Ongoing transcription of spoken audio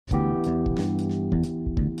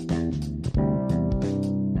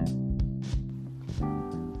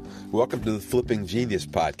Welcome to the Flipping Genius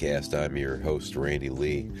podcast. I'm your host, Randy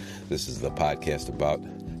Lee. This is the podcast about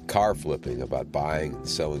car flipping, about buying and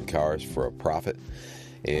selling cars for a profit.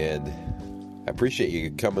 And I appreciate you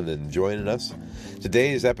coming and joining us.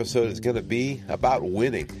 Today's episode is going to be about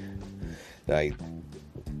winning. I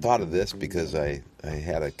thought of this because I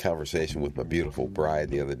had a conversation with my beautiful bride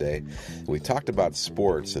the other day. We talked about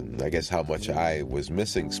sports and I guess how much I was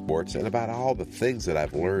missing sports and about all the things that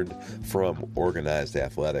I've learned from organized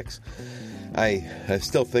athletics. I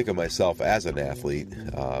still think of myself as an athlete,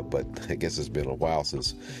 but I guess it's been a while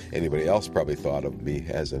since anybody else probably thought of me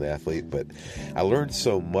as an athlete. But I learned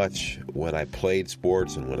so much when I played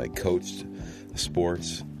sports and when I coached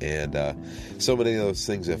sports, and so many of those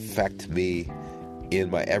things affect me in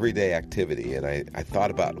my everyday activity. And I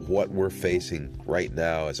thought about what we're facing right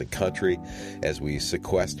now as a country as we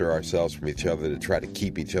sequester ourselves from each other to try to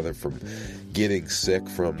keep each other from getting sick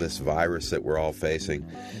from this virus that we're all facing.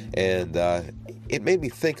 And it made me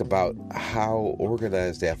think about how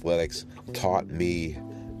organized athletics taught me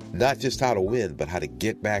not just how to win, but how to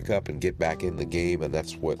get back up and get back in the game. And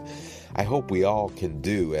that's what I hope we all can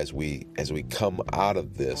do as we come out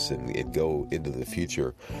of this and go into the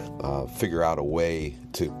future, figure out a way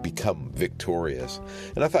to become victorious.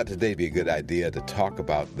 And I thought today would be a good idea to talk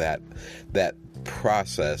about that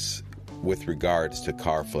process with regards to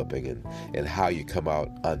car flipping and how you come out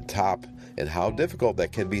on top and how difficult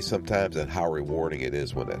that can be sometimes and how rewarding it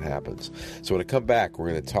is when it happens. So when I come back, we're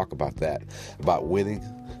going to talk about that, about winning,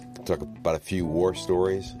 talk about a few war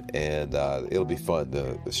stories, and it'll be fun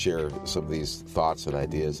to share some of these thoughts and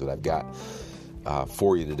ideas that I've got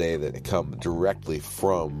for you today that come directly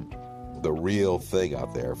from the real thing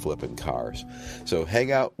out there, flipping cars. So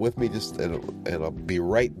hang out with me and I'll be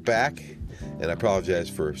right back. And I apologize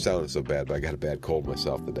for sounding so bad, but I got a bad cold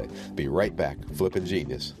myself today. Be right back. Flipping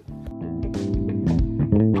Genius.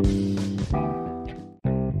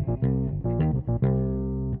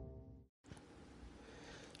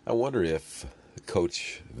 I wonder if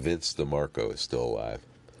Coach Vince DeMarco is still alive.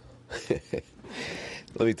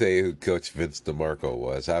 Let me tell you who Coach Vince DeMarco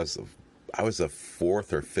was. I was a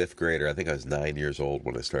fourth or fifth grader. I think I was 9 years old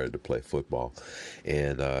when I started to play football.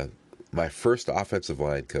 And my first offensive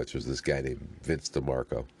line coach was this guy named Vince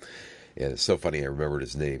DeMarco. And it's so funny I remembered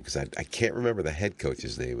his name because I can't remember the head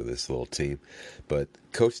coach's name of this little team. But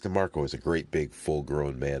Coach DeMarco was a great big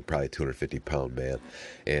full-grown man, probably 250-pound man.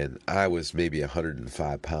 And I was maybe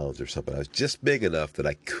 105 pounds or something. I was just big enough that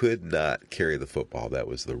I could not carry the football. That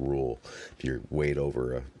was the rule. If you weighed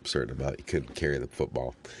over a certain amount, you couldn't carry the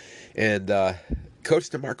football. And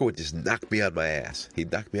Coach DeMarco would just knock me on my ass.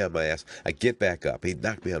 He'd knock me on my ass. I'd get back up. He'd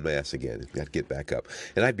knock me on my ass again. I'd get back up.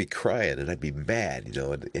 And I'd be crying and I'd be mad,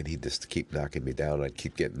 and he'd just keep knocking me down. I'd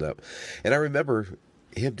keep getting up. And I remember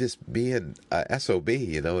him just being SOB,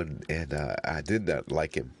 and I did not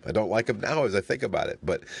like him. I don't like him now as I think about it.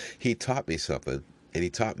 But he taught me something. And he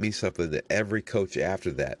taught me something that every coach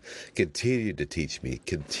after that continued to teach me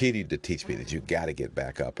that you got to get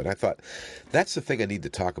back up. And I thought, that's the thing I need to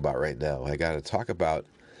talk about right now. I got to talk about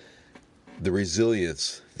the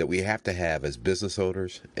resilience that we have to have as business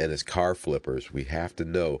owners and as car flippers. We have to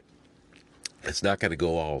know it's not going to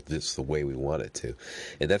go all just the way we want it to.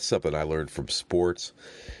 And that's something I learned from sports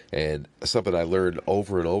and something I learned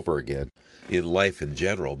over and over again in life in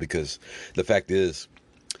general, because the fact is,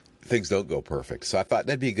 things don't go perfect. So I thought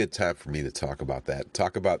that'd be a good time for me to talk about that.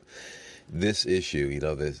 Talk about this issue,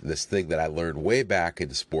 this thing that I learned way back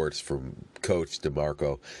in sports from Coach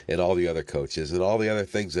DeMarco and all the other coaches and all the other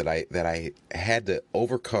things that I had to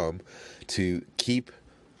overcome to keep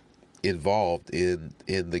involved in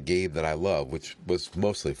the game that I love, which was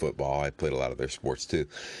mostly football. I played a lot of their sports too.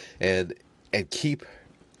 And keep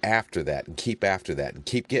after that and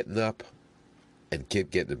keep getting up and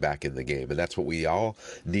keep getting it back in the game. And that's what we all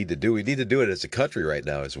need to do. We need to do it as a country right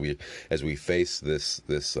now as we face this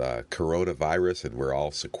coronavirus, and we're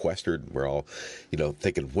all sequestered. We're all,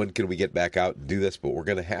 thinking, when can we get back out and do this? But we're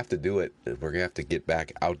going to have to do it, and we're going to have to get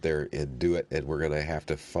back out there and do it, and we're going to have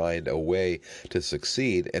to find a way to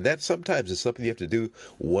succeed. And that sometimes is something you have to do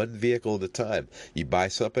one vehicle at a time. You buy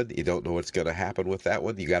something, you don't know what's going to happen with that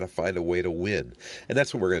one. You got to find a way to win. And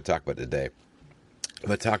that's what we're going to talk about today. I'm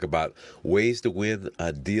going to talk about ways to win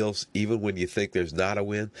on deals even when you think there's not a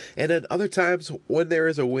win, and then other times when there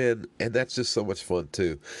is a win, and that's just so much fun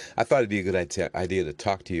too. I thought it'd be a good idea to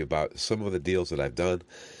talk to you about some of the deals that I've done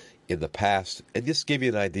in the past and just give you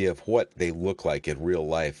an idea of what they look like in real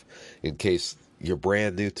life in case you're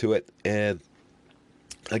brand new to it. And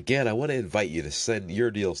Again, I want to invite you to send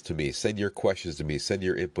your deals to me, send your questions to me, send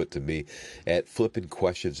your input to me at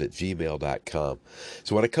flippingquestions@gmail.com.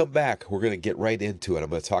 So when I come back, we're going to get right into it. I'm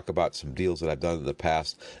going to talk about some deals that I've done in the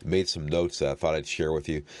past, made some notes that I thought I'd share with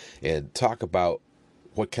you, and talk about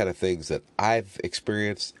what kind of things that I've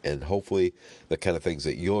experienced and hopefully the kind of things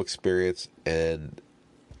that you'll experience. And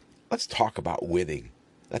let's talk about winning.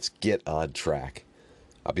 Let's get on track.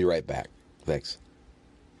 I'll be right back. Thanks.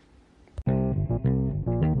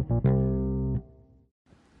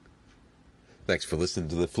 Thanks for listening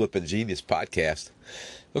to the Flippin' Genius podcast.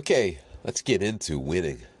 Okay, let's get into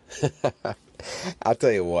winning. I'll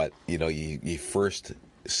tell you what, you first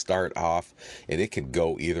start off and it can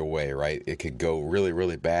go either way, right? It could go really,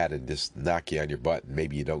 really bad and just knock you on your butt and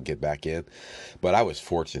maybe you don't get back in. But I was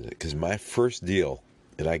fortunate because my first deal,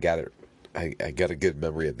 and I got it. I got a good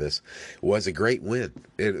memory of this. Was a great win.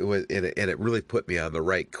 It was, and it really put me on the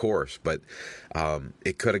right course. But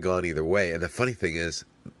it could have gone either way. And the funny thing is,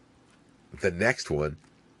 the next one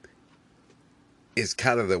is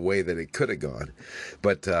kind of the way that it could have gone.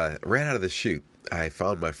 But right out of the chute, I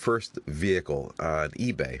found my first vehicle on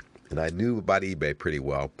eBay. And I knew about eBay pretty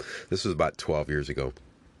well. This was about 12 years ago.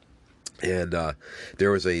 And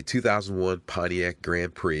there was a 2001 Pontiac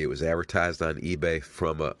Grand Prix. It was advertised on eBay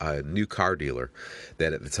from a new car dealer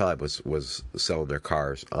that at the time was selling their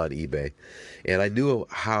cars on eBay. And I knew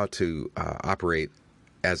how to operate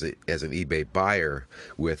as an eBay buyer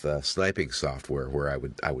with sniping software, where I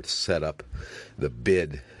would set up the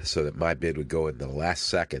bid so that my bid would go in the last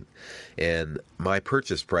second, and my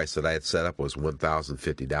purchase price that I had set up was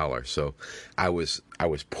 $1,050. So I was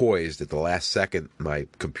poised at the last second. My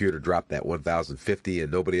computer dropped that $1,050,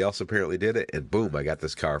 and nobody else apparently did it, and boom, I got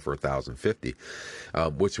this car for $1,050,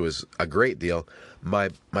 which was a great deal.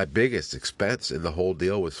 My biggest expense in the whole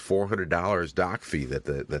deal was $400 dock fee that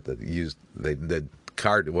the their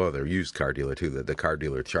used car dealer too, that the car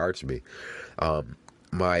dealer charged me. The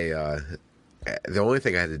only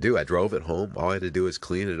thing I had to do, I drove it home. All I had to do was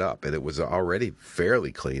clean it up, and it was already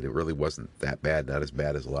fairly clean. It really wasn't that bad, not as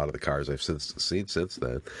bad as a lot of the cars I've seen since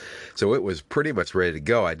then. So it was pretty much ready to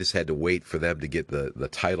go. I just had to wait for them to get the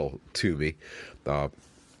title to me. That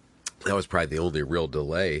was probably the only real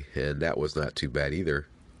delay, and that was not too bad either.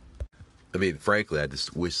 I mean, frankly, I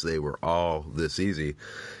just wish they were all this easy.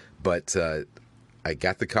 But I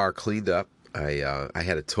got the car cleaned up. I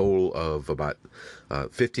had a total of about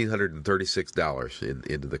 $1,536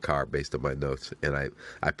 into the car based on my notes, and I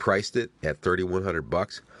priced it at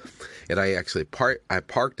 $3,100, and I actually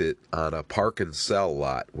parked it on a park and sell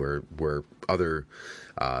lot where other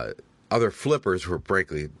flippers were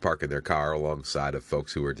frankly parking their car alongside of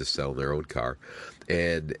folks who were just selling their own car,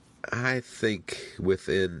 and I think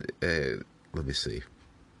within let me see.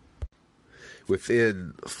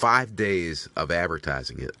 Within 5 days of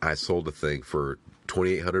advertising it, I sold the thing for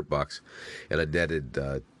 $2,800, and I netted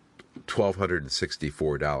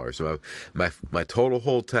 $1,264. So my total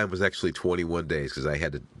hold time was actually 21 days because I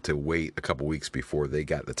had to wait a couple weeks before they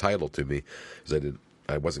got the title to me, because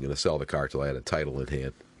I wasn't going to sell the car till I had a title in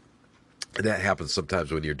hand. And that happens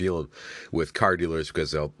sometimes when you're dealing with car dealers,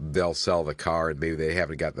 because they'll sell the car and maybe they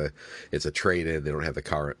haven't got it's a trade-in, they don't have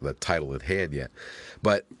the title in hand yet.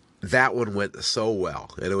 But that one went so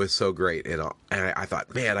well, and it was so great, and I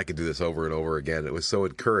thought, man, I could do this over and over again. It was so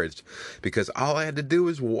encouraged because all I had to do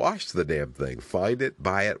was wash the damn thing, find it,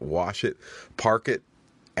 buy it, wash it, park it,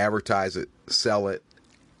 advertise it, sell it.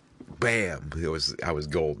 Bam! I was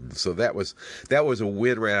golden. So that was a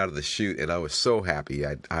win right out of the chute, and I was so happy.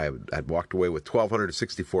 I'd walked away with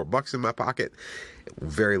 $1,264 in my pocket,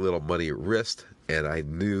 very little money at risk, and I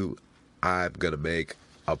knew I'm gonna make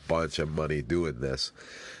a bunch of money doing this.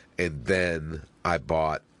 And then I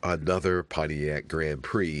bought another Pontiac Grand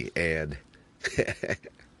Prix, and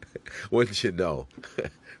wouldn't you know,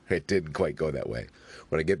 it didn't quite go that way.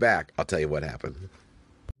 When I get back, I'll tell you what happened.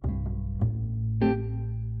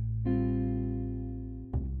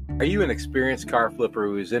 Are you an experienced car flipper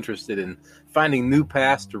who is interested in finding new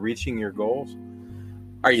paths to reaching your goals?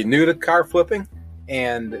 Are you new to car flipping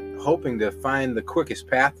and hoping to find the quickest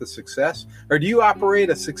path to success? Or do you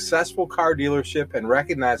operate a successful car dealership and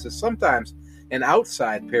recognize that sometimes an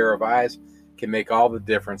outside pair of eyes can make all the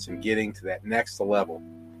difference in getting to that next level?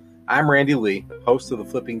 I'm Randy Lee, host of The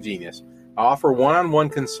Flipping Genius. I offer one-on-one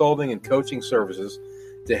consulting and coaching services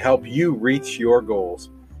to help you reach your goals.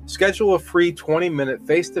 Schedule a free 20-minute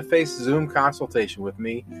face-to-face Zoom consultation with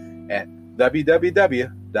me at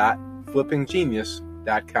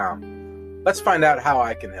www.flippinggenius.com. Let's find out how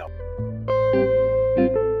I can help.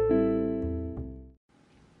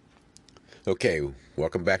 Okay,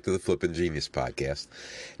 welcome back to the Flippin' Genius podcast.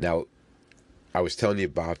 Now, I was telling you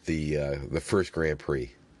about the first Grand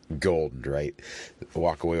Prix, golden, right?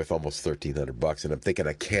 Walk away with almost $1,300, and I'm thinking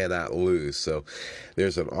I cannot lose. So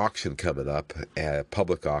there's an auction coming up, a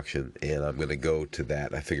public auction, and I'm going to go to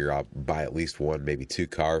that. I figure I'll buy at least one, maybe two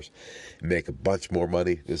cars, make a bunch more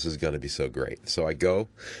money. This is going to be so great. So I go,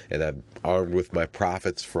 and I'm armed with my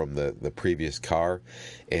profits from the previous car,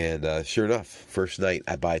 and sure enough, first night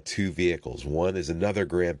I buy two vehicles. One is another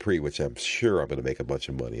Grand Prix, which I'm sure I'm going to make a bunch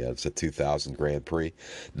of money on. It's a 2000 Grand Prix,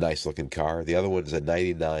 nice looking car. The other one is a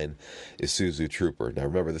 99 Isuzu Trooper. Now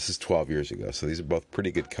remember, this is 12 years ago, so these are both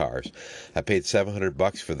pretty good cars. I paid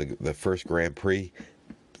 $700 for the first Grand Prix,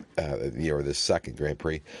 or the second Grand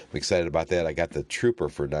Prix. I'm excited about that. I got the Trooper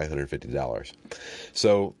for $950.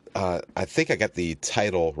 So I think I got the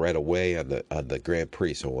title right away on the Grand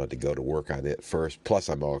Prix, so I wanted to go to work on it first. Plus,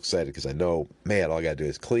 I'm all excited because I know, man, all I got to do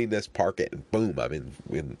is clean this, park it, and boom, I'm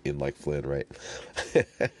in like Flynn, right?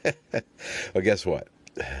 Well, guess what?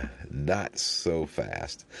 Not so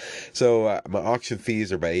fast. So my auction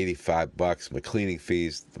fees are about $85. My cleaning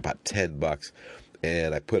fees about $10.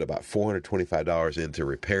 And I put about $425 into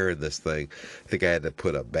repairing this thing. I think I had to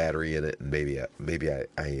put a battery in it and maybe a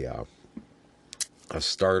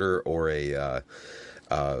starter or an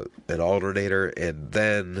alternator. And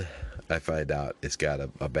then I find out it's got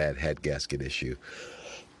a bad head gasket issue.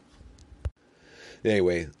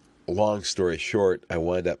 Anyway, long story short, I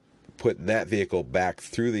wind up putting that vehicle back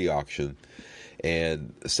through the auction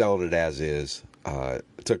and selling it as is.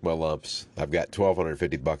 Took my lumps. I've got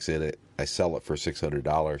 $1,250 in it. I sell it for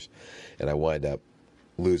 $600, and I wind up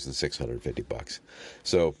losing $650.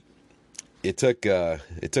 So it took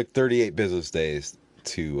 38 business days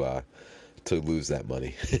to lose that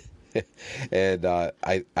money, and I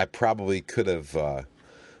probably could have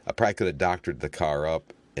doctored the car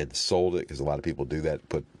up and sold it, because a lot of people do that.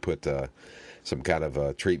 Put some kind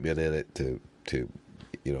of treatment in it to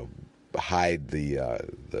hide the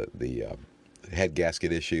head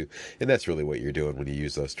gasket issue, and that's really what you're doing when you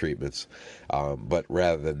use those treatments. But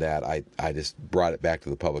rather than that, I just brought it back to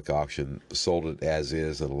the public auction, sold it as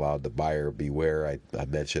is, and allowed the buyer beware. I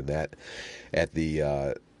mentioned that at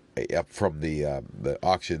the from the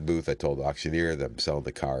auction booth. I told the auctioneer that I'm selling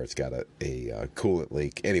the car. It's got a coolant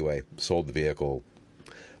leak. Anyway, sold the vehicle,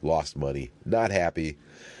 lost money, not happy.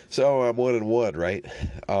 So I'm 1-1, right?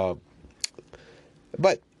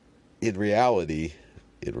 But in reality,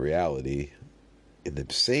 in the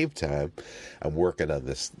same time, I'm working on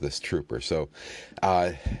this Trooper. So,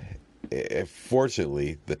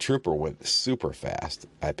 fortunately, the Trooper went super fast.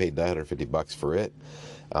 I paid $950 for it.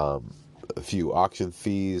 A few auction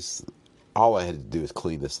fees. All I had to do is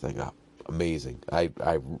clean this thing up. Amazing. I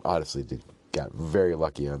honestly got very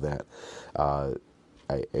lucky on that.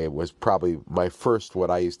 It was probably my first,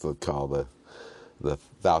 what I used to call the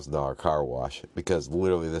 $1,000 car wash, because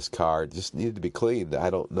literally this car just needed to be cleaned. I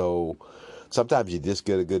don't know. Sometimes you just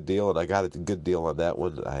get a good deal, and I got a good deal on that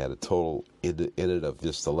one. I had a total in it of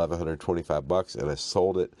just $1,125, and I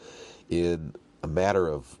sold it in a matter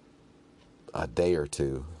of a day or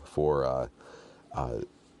two for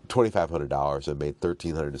 $2,500. I made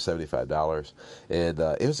 $1,375, and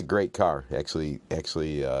it was a great car. Actually,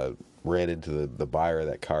 ran into the buyer of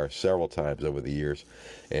that car several times over the years,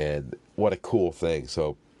 and what a cool thing.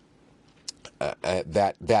 So I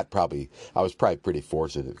was probably pretty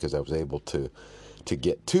fortunate, because I was able to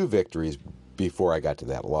get two victories before I got to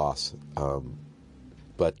that loss.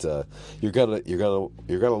 But you're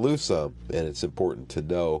gonna lose some, and it's important to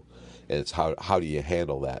know. And it's how do you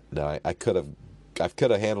handle that? Now I could have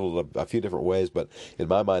handled it a few different ways, but in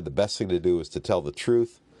my mind, the best thing to do is to tell the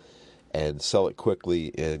truth and sell it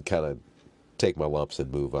quickly and kind of take my lumps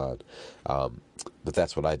and move on. But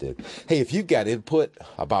that's what I did. Hey, if you've got input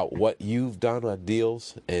about what you've done on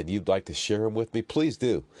deals and you'd like to share them with me, please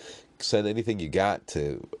do. Send anything you got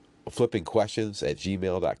to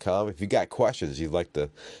flippingquestions@gmail.com. If you got questions you'd like to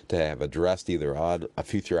have addressed either on a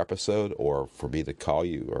future episode or for me to call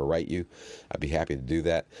you or write you, I'd be happy to do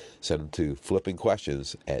that. Send them to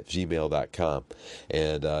flippingquestions@gmail.com,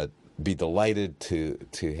 and be delighted to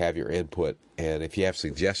have your input. And if you have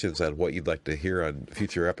suggestions on what you'd like to hear on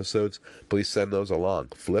future episodes, please send those along.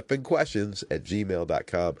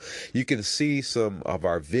 flippingquestions@gmail.com. You can see some of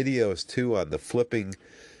our videos too on the Flipping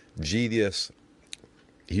Genius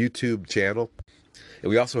YouTube channel. And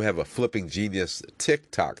we also have a Flipping Genius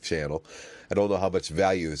TikTok channel. I don't know how much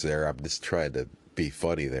value is there. I'm just trying to be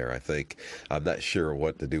funny there, I think. I'm not sure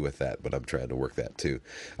what to do with that, but I'm trying to work that too.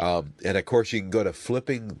 And of course, you can go to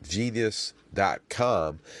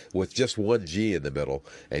flippinggenius.com with just one G in the middle,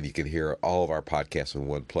 and you can hear all of our podcasts in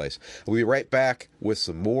one place. We'll be right back with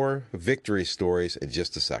some more victory stories in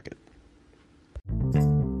just a second.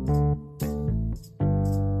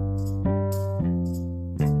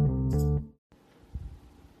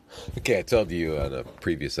 Okay, I told you on a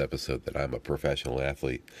previous episode that I'm a professional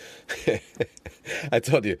athlete. I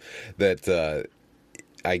told you that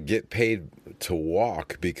I get paid to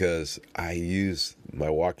walk because I use my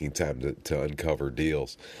walking time to uncover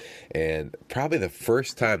deals. And probably the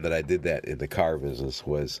first time that I did that in the car business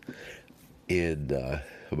was in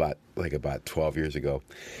about 12 years ago.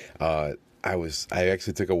 I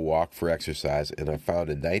actually took a walk for exercise, and I found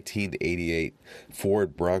a 1988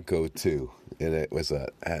 Ford Bronco 2, and it was a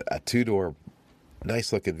two-door,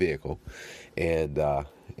 nice-looking vehicle, and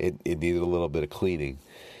it needed a little bit of cleaning.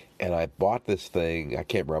 And I bought this thing. I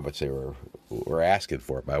can't remember how much they were asking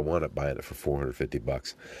for it, but I wound up buying it for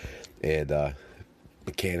 $450, and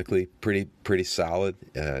mechanically pretty solid.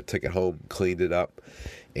 Took it home, cleaned it up,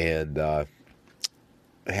 and I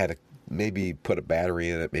had to maybe put a battery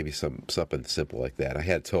in it, maybe something simple like that. I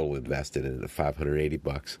had total invested in it of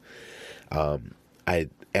 $580.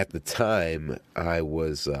 At the time I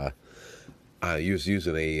was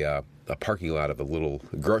using a parking lot of a little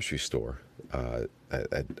grocery store.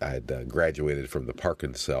 I'd graduated from the park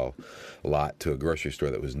and sell lot to a grocery store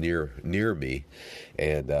that was near me,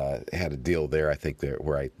 and had a deal there. I think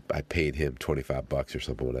where I paid him $25 or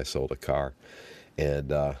something when I sold a car, and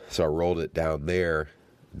so I rolled it down there.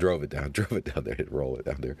 Drove it down there, and roll it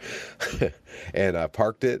down there, and I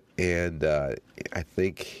parked it. And I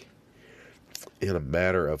think in a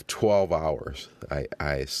matter of 12 hours,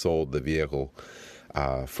 I sold the vehicle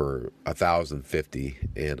for $1,050,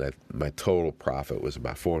 and my total profit was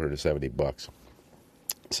about $470.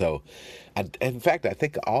 So, in fact, I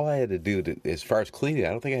think all I had to do as far as cleaning, I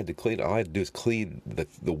don't think I had to clean. All I had to do is clean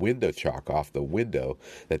the window chalk off the window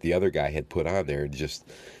that the other guy had put on there, and just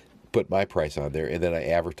put my price on there, and then I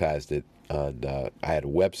advertised it on. I had a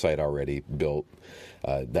website already built,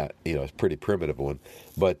 not it's a pretty primitive one,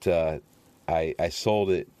 but I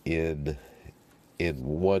sold it in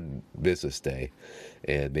one business day,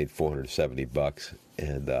 and made $470.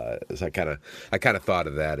 And so I kind of thought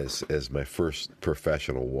of that as my first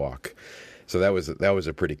professional walk. So that was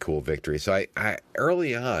a pretty cool victory. So I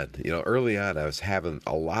early on I was having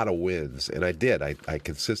a lot of wins, and I did. I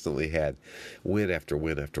consistently had win after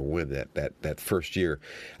win after win that first year.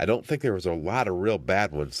 I don't think there was a lot of real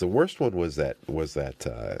bad ones. The worst one was that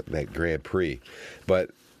Grand Prix,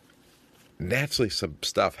 but naturally some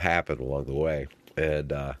stuff happened along the way,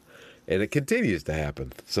 and it continues to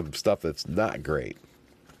happen. Some stuff that's not great,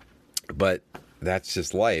 but that's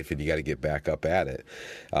just life, and you got to get back up at it.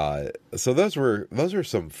 So those were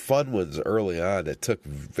some fun ones early on that took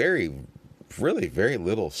really very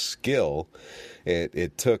little skill.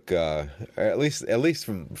 It took at least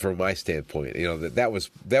from my standpoint, that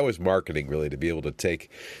was marketing, really, to be able to take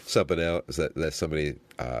something else that somebody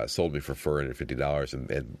sold me for $450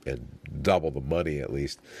 and double the money at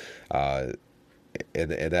least.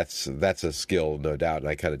 And that's a skill, no doubt, and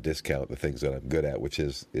I kind of discount the things that I'm good at, which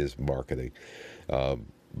is marketing.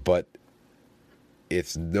 But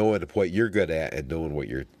it's knowing what you're good at and knowing what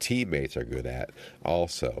your teammates are good at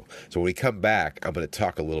also. So when we come back, I'm going to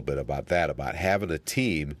talk a little bit about that, about having a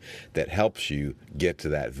team that helps you get to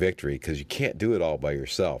that victory, because you can't do it all by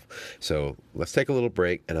yourself. So let's take a little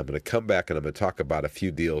break, and I'm going to come back and I'm going to talk about a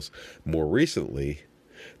few deals more recently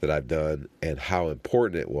that I've done and how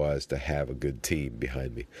important it was to have a good team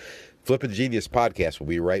behind me. Flipping Genius Podcast. We'll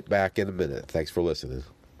be right back in a minute. Thanks for listening.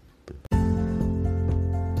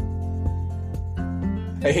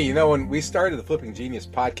 Hey, when we started the Flipping Genius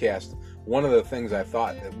Podcast, one of the things I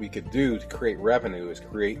thought that we could do to create revenue is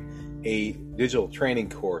create a digital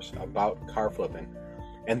training course about car flipping.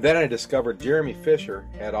 And then I discovered Jeremy Fisher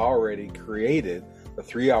had already created the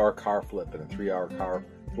 3-Hour Car Flip and the 3-Hour Car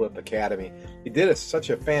Flip Academy. He did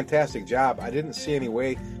such a fantastic job. I didn't see any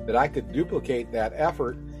way that I could duplicate that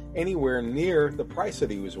effort anywhere near the price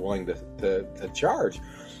that he was willing to charge.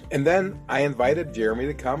 And then I invited Jeremy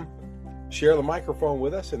to come share the microphone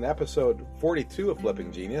with us in episode 42 of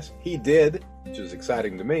Flipping Genius. He did, which is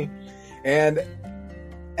exciting to me. And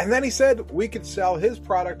then he said we could sell his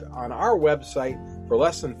product on our website for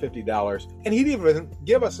less than $50, and he'd even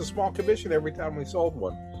give us a small commission every time we sold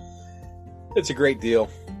one. It's a great deal,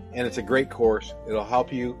 and it's a great course. It'll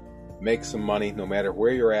help you make some money no matter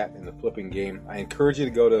where you're at in the flipping game. I encourage you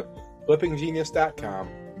to go to flippinggenius.com,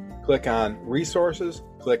 click on resources,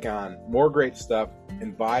 click on more great stuff,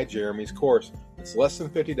 and buy Jeremy's course. It's less than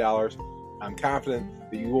 $50. I'm confident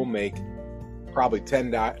that you will make probably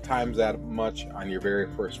 10 times that much on your very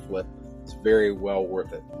first flip. It's very well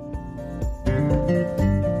worth it.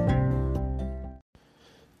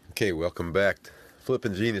 Okay, welcome back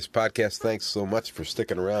Flippin' Genius podcast. Thanks so much for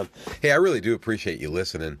sticking around. Hey, I really do appreciate you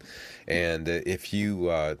listening. And if you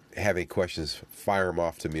have any questions, fire them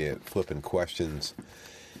off to me at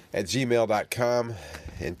flippinquestions@gmail.com.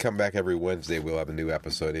 And come back every Wednesday. We'll have a new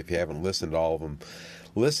episode. If you haven't listened to all of them,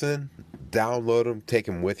 listen, download them, take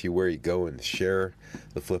them with you where you go, and share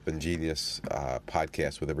the Flippin' Genius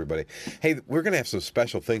podcast with everybody. Hey, we're going to have some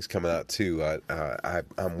special things coming out, too.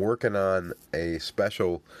 I'm working on a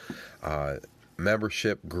special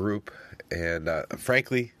membership group, and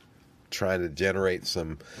frankly, trying to generate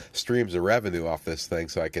some streams of revenue off this thing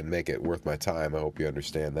so I can make it worth my time. I hope you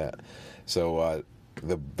understand that. So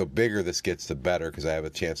the bigger this gets, the better, because I have a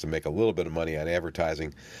chance to make a little bit of money on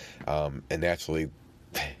advertising, and naturally,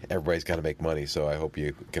 everybody's got to make money, so I hope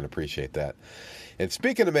you can appreciate that. And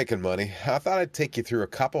speaking of making money, I thought I'd take you through a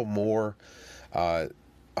couple more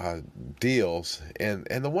deals, and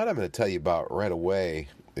the one I'm going to tell you about right away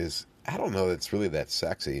is, I don't know that it's really that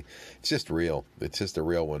sexy. It's just real. It's just a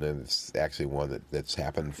real one, and it's actually one that's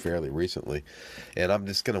happened fairly recently. And I'm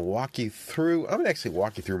just going to walk you through. I'm going to actually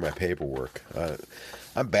walk you through my paperwork.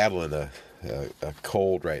 I'm battling a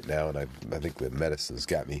cold right now, and I think the medicine's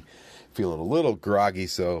got me feeling a little groggy.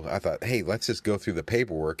 So I thought, hey, let's just go through the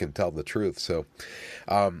paperwork and tell the truth. So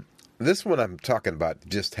this one I'm talking about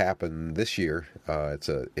just happened this year. It's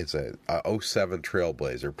a '07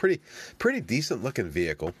 Trailblazer, pretty decent looking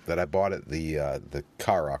vehicle that I bought at the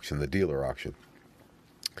car auction, the dealer auction.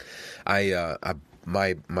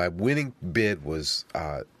 My winning bid was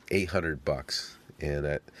 $800,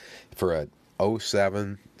 and for a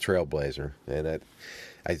 '07 Trailblazer, and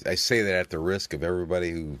I say that at the risk of everybody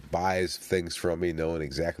who buys things from me knowing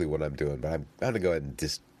exactly what I'm doing, but I'm going to go ahead and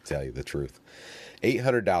just tell you the truth.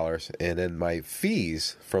 $800, and then my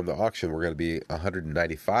fees from the auction were going to be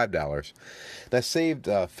 $195. And I saved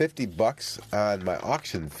 $50 on my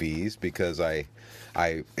auction fees because I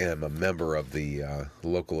am a member of the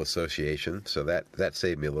local association, so that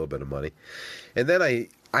saved me a little bit of money. And then I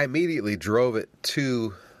immediately drove it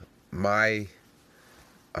to my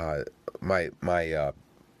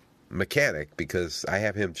mechanic, because I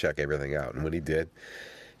have him check everything out, and when he did,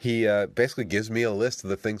 he basically gives me a list of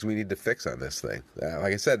the things we need to fix on this thing.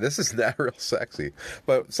 Like I said, this is not real sexy,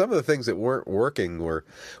 but some of the things that weren't working were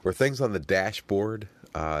things on the dashboard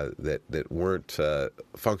that weren't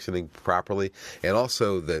functioning properly, and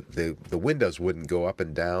also the windows wouldn't go up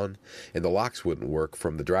and down, and the locks wouldn't work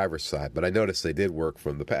from the driver's side. But I noticed they did work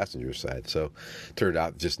from the passenger side, so it turned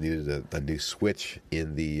out just needed a new switch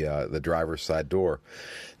in the driver's side door.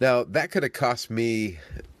 Now that could have cost me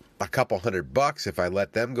a couple $100 if I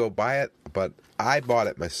let them go buy it, but I bought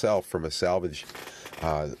it myself from a salvage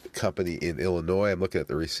company in Illinois. I'm looking at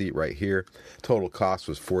the receipt right here. Total cost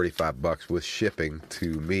was $45 with shipping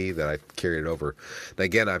to me that I carried it over. And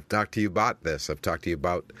again, I've talked to you about this. I've talked to you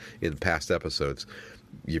about in past episodes.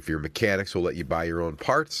 If your mechanics will let you buy your own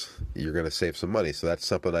parts, you're going to save some money. So that's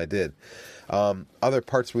something I did. Other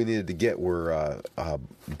parts we needed to get were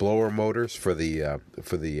blower motors for the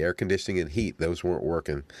air conditioning and heat. Those weren't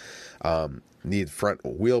working. Needed front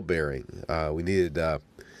wheel bearing. We needed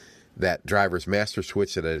that driver's master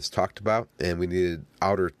switch that I just talked about, and we needed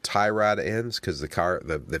outer tie rod ends because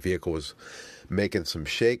the vehicle was doing some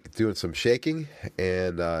shaking,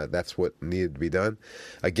 and that's what needed to be done.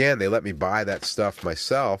 Again, they let me buy that stuff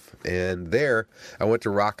myself, and there I went to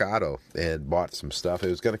Rock Auto and bought some stuff. It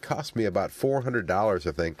was going to cost me about $400,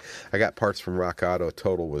 I think. I got parts from Rock Auto.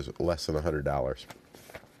 Total was less than $100.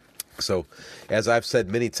 So, as I've said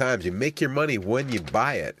many times, you make your money when you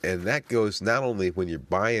buy it, and that goes not only when you're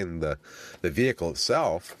buying the vehicle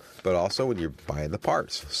itself, but also when you're buying the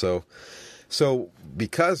parts. So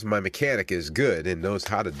because my mechanic is good and knows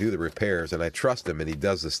how to do the repairs, and I trust him and he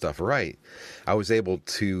does the stuff right, I was able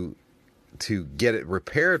to get it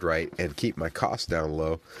repaired right and keep my costs down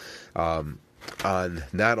low on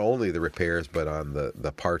not only the repairs but on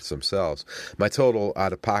the parts themselves. My total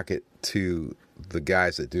out of pocket to the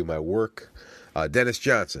guys that do my work, Dennis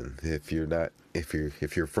Johnson. If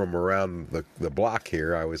you're from around the block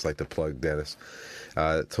here, I always like to plug Dennis.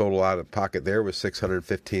 Total out of pocket there was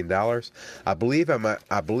 $615. I believe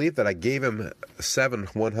that I gave him 7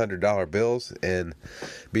 $100 bills, and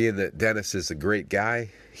being that Dennis is a great guy,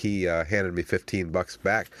 he handed me $15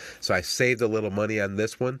 back. So I saved a little money on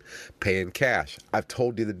this one, paying cash. I've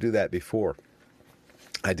told you to do that before.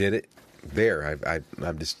 I did it there.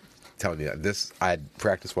 I'm just telling you this. I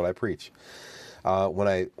practice what I preach. When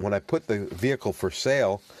I put the vehicle for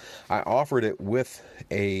sale, I offered it with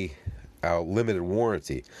a limited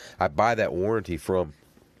warranty. I buy that warranty from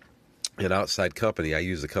an outside company. I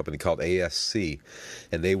use a company called ASC,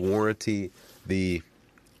 and they warranty the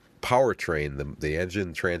powertrain, the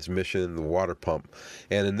engine, transmission, the water pump.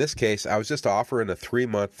 And in this case, I was just offering a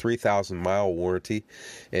 3-month, 3,000-mile warranty.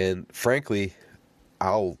 And frankly,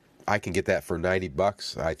 I can get that for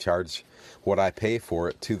 $90. I charge what I pay for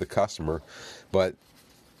it to the customer. But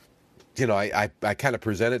I kind of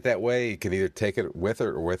present it that way. You can either take it with it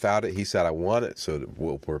or without it. He said, I want it, so it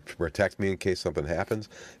will protect me in case something happens.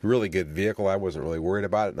 Really good vehicle. I wasn't really worried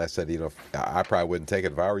about it. And I said, I probably wouldn't take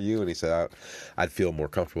it if I were you. And he said, I'd feel more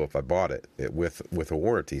comfortable if I bought it with a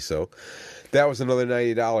warranty. So that was another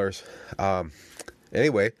 $90.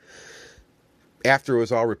 Anyway, after it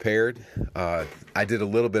was all repaired, I did a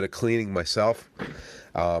little bit of cleaning myself.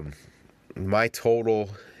 My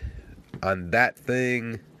total on that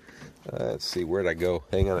thing... let's see, where'd I go?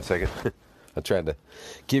 Hang on a second. I'm trying to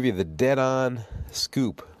give you the dead-on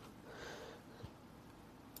scoop.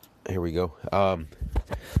 Here we go.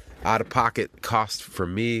 Out-of-pocket cost for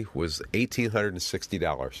me was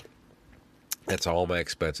 $1,860. That's all my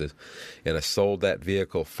expenses. And I sold that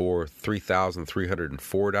vehicle for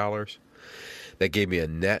 $3,304. That gave me a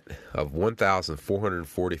net of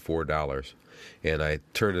 $1,444. And I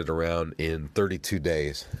turned it around in 32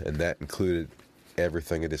 days. And that included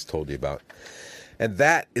everything I just told you about. And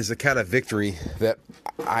that is the kind of victory that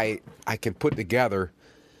I can put together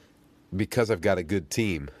because I've got a good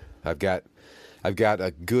team. I've got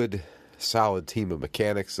a good, solid team of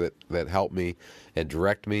mechanics that help me and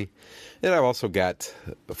direct me. And I've also got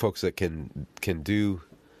folks that can do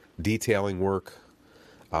detailing work,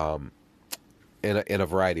 and a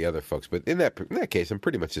variety of other folks. But in that case, I'm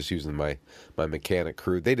pretty much just using my mechanic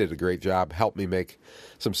crew. They did a great job, helped me make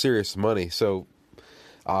some serious money. So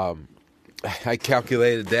I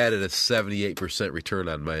calculated that at a 78% return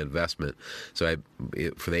on my investment. So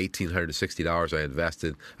for the $1,860 I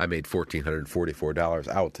invested, I made $1,444.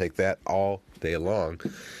 I will take that all day long,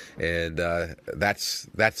 and that's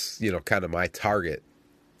kind of my target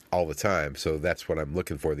all the time. So that's what I'm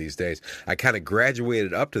looking for these days. I kind of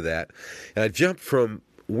graduated up to that, and I jumped from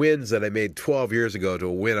wins that I made 12 years ago to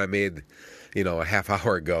a win I made, a half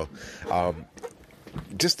hour ago.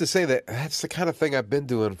 Just to say that that's the kind of thing I've been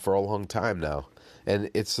doing for a long time now, and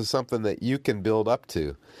it's something that you can build up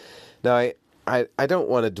to. Now, I don't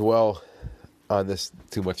want to dwell on this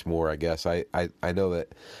too much more. I guess I know that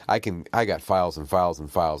I got files and files and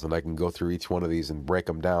files, and I can go through each one of these and break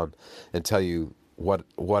them down and tell you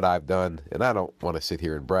what I've done. And I don't want to sit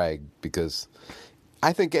here and brag, because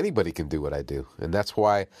I think anybody can do what I do, and that's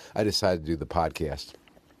why I decided to do the podcast.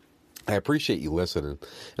 I appreciate you listening,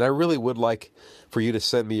 and I really would like for you to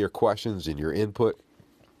send me your questions and your input,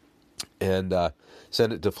 and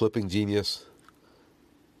send it to Flipping Questions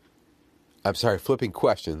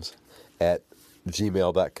at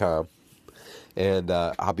gmail.com, and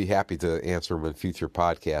I'll be happy to answer them in future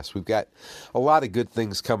podcasts. We've got a lot of good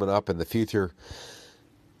things coming up in the future.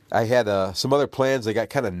 I had some other plans that got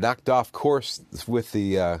kind of knocked off course with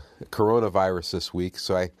the coronavirus this week,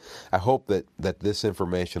 so I hope that this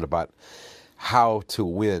information about how to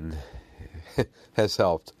win has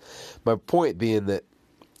helped. My point being that,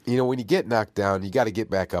 when you get knocked down, you got to get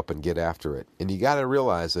back up and get after it. And you got to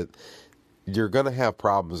realize that you're going to have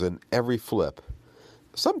problems in every flip.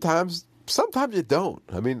 Sometimes you don't.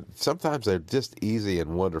 I mean, sometimes they're just easy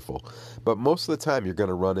and wonderful. But most of the time, you're going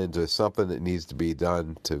to run into something that needs to be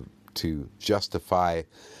done to justify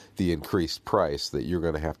the increased price that you're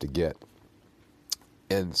going to have to get.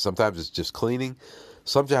 And sometimes it's just cleaning.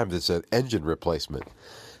 Sometimes it's an engine replacement.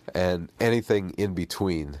 And anything in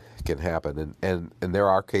between can happen. And there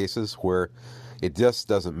are cases where it just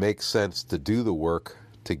doesn't make sense to do the work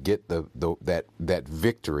to get that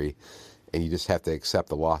victory, and you just have to accept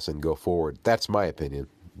the loss and go forward. That's my opinion,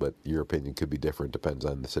 but your opinion could be different. Depends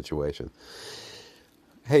on the situation.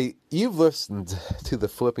 Hey, you've listened to the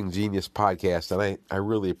Flipping Genius podcast, and I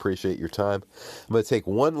really appreciate your time. I'm going to take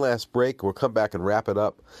one last break. We'll come back and wrap it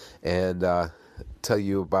up and tell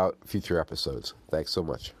you about future episodes. Thanks so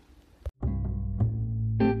much.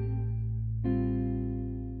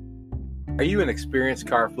 Are you an experienced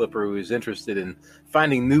car flipper who is interested in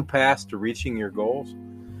finding new paths to reaching your goals?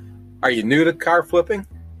 Are you new to car flipping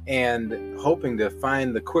and hoping to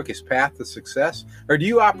find the quickest path to success? Or do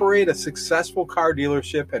you operate a successful car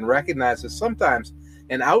dealership and recognize that sometimes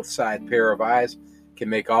an outside pair of eyes can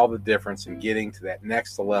make all the difference in getting to that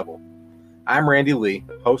next level? I'm Randy Lee,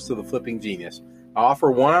 host of The Flipping Genius. I offer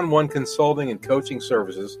one-on-one consulting and coaching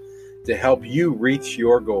services to help you reach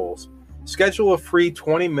your goals. Schedule a free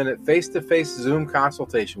 20-minute face-to-face Zoom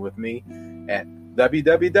consultation with me at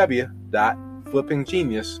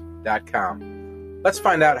www.flippinggenius.com. Let's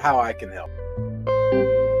find out how I can help.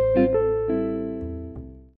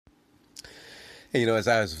 Hey, as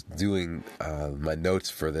I was doing my notes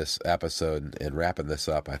for this episode and wrapping this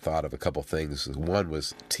up, I thought of a couple things. One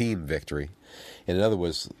was team victory, and another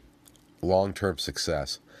was long-term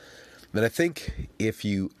success. And I think if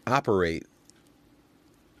you operate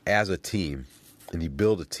as a team and you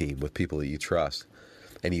build a team with people that you trust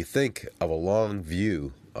and you think of a long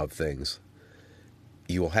view of things,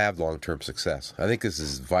 you will have long-term success. I think this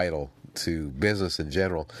is vital to business in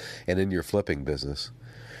general and in your flipping business.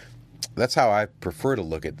 That's how I prefer to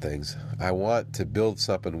look at things. I want to build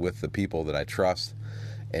something with the people that I trust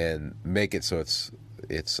and make it so it's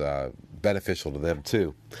beneficial to them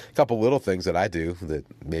too. A couple little things that I do that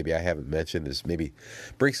maybe I haven't mentioned is maybe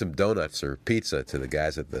bring some donuts or pizza to the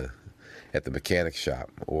guys at the mechanic shop,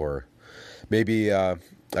 or maybe a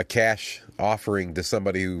cash offering to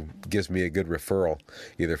somebody who gives me a good referral,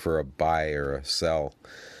 either for a buy or a sell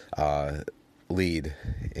lead,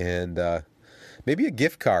 and maybe a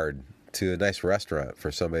gift card to a nice restaurant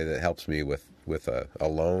for somebody that helps me with a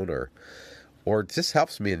loan or just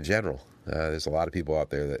helps me in general. There's a lot of people out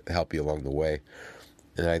there that help you along the way,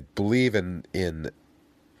 and I believe in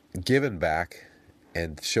giving back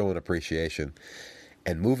and showing appreciation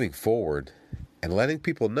and moving forward and letting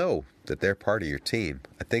people know that they're part of your team.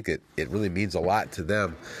 I think it really means a lot to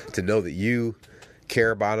them to know that you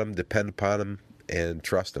care about them, depend upon them, and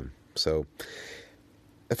trust them. So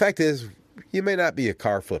the fact is, you may not be a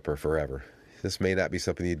car flipper forever. This may not be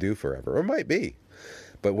something you do forever, or it might be.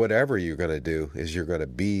 But whatever you're going to do is you're going to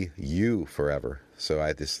be you forever. So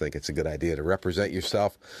I just think it's a good idea to represent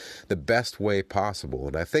yourself the best way possible.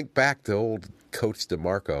 And I think back to old Coach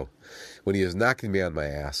DeMarco when he was knocking me on my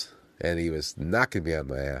ass, and he was knocking me on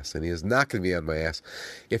my ass, and he was knocking me on my ass.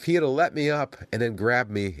 If he had let me up and then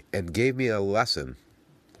grabbed me and gave me a lesson,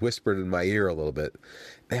 whispered in my ear a little bit,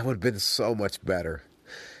 that would have been so much better.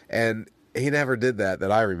 And he never did that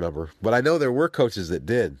I remember. But I know there were coaches that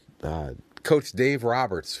did. Coach Dave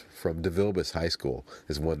Roberts from DeVilbiss High School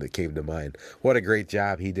is one that came to mind. What a great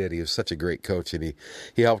job he did. He was such a great coach, and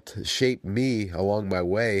he helped shape me along my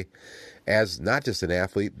way as not just an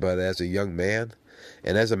athlete, but as a young man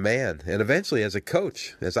and as a man, and eventually as a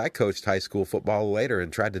coach, as I coached high school football later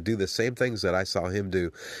and tried to do the same things that I saw him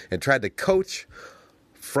do and tried to coach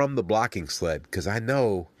from the blocking sled, because I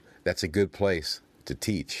know that's a good place to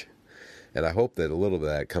teach. And I hope that a little bit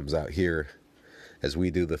of that comes out here as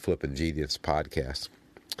we do the Flippin' Genius podcast.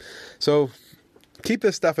 So keep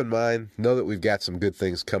this stuff in mind. Know that we've got some good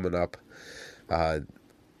things coming up. Our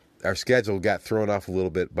schedule got thrown off a little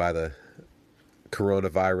bit by the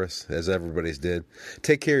coronavirus, as everybody's did.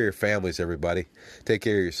 Take care of your families, everybody. Take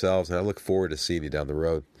care of yourselves, and I look forward to seeing you down the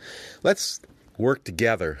road. Let's work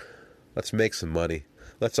together. Let's make some money.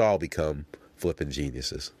 Let's all become flippin'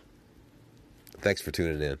 geniuses. Thanks for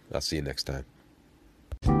tuning in. I'll see you next time.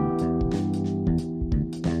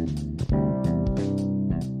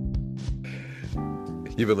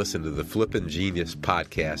 You've been listening to the Flippin' Genius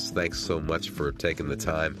podcast. Thanks so much for taking the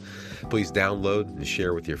time. Please download and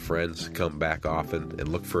share with your friends. Come back often and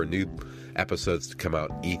look for new episodes to come out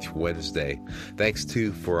each Wednesday. Thanks,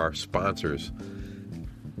 too, for our sponsors,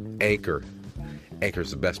 Anchor. Anchor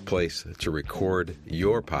is the best place to record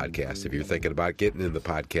your podcast. If you're thinking about getting in the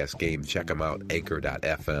podcast game, check them out,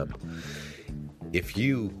 anchor.fm. If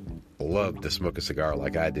you love to smoke a cigar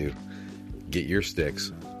like I do, get your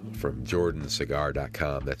sticks from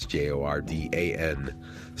jordancigar.com. That's JORDAN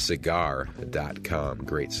cigar.com.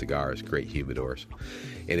 Great cigars, great humidors.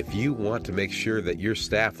 And if you want to make sure that your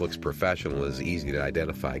staff looks professional and is easy to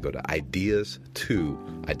identify, go to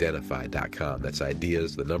ideas2identify.com. That's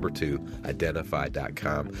ideas, the number 2,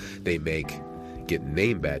 identify.com. They make getting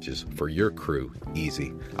name badges for your crew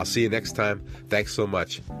easy. I'll see you next time. Thanks so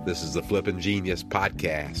much. This is the Flippin' Genius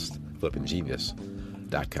podcast.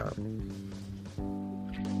 FlippinGenius.com.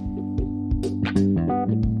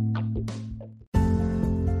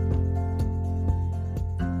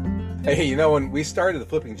 Hey, when we started the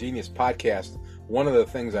Flipping Genius podcast, one of the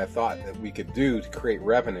things I thought that we could do to create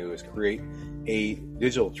revenue is create a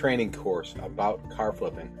digital training course about car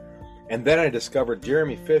flipping. And then I discovered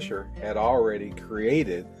Jeremy Fisher had already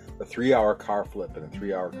created the 3-hour car flip and the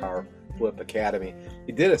 3-hour car flip academy.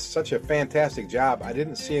 He did such a fantastic job. I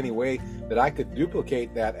didn't see any way that I could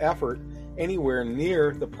duplicate that effort anywhere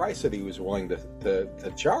near the price that he was willing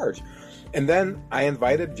to charge. And then I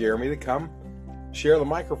invited Jeremy to come share the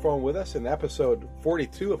microphone with us in episode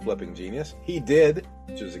 42 of Flipping Genius. He did,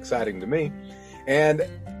 which is exciting to me. And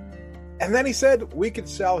then he said we could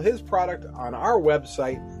sell his product on our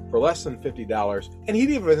website for less than $50, and he'd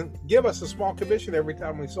even give us a small commission every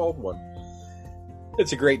time we sold one.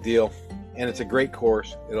 It's a great deal, and it's a great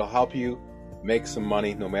course. It'll help you make some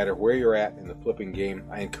money no matter where you're at in the flipping game.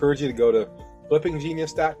 I encourage you to go to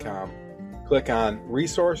flippinggenius.com, click on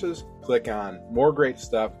resources, click on more great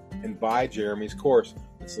stuff, and buy Jeremy's course.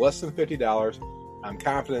 It's less than $50. I'm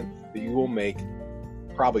confident that you will make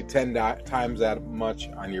probably 10 times that much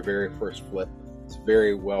on your very first flip. It's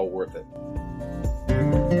very well worth it.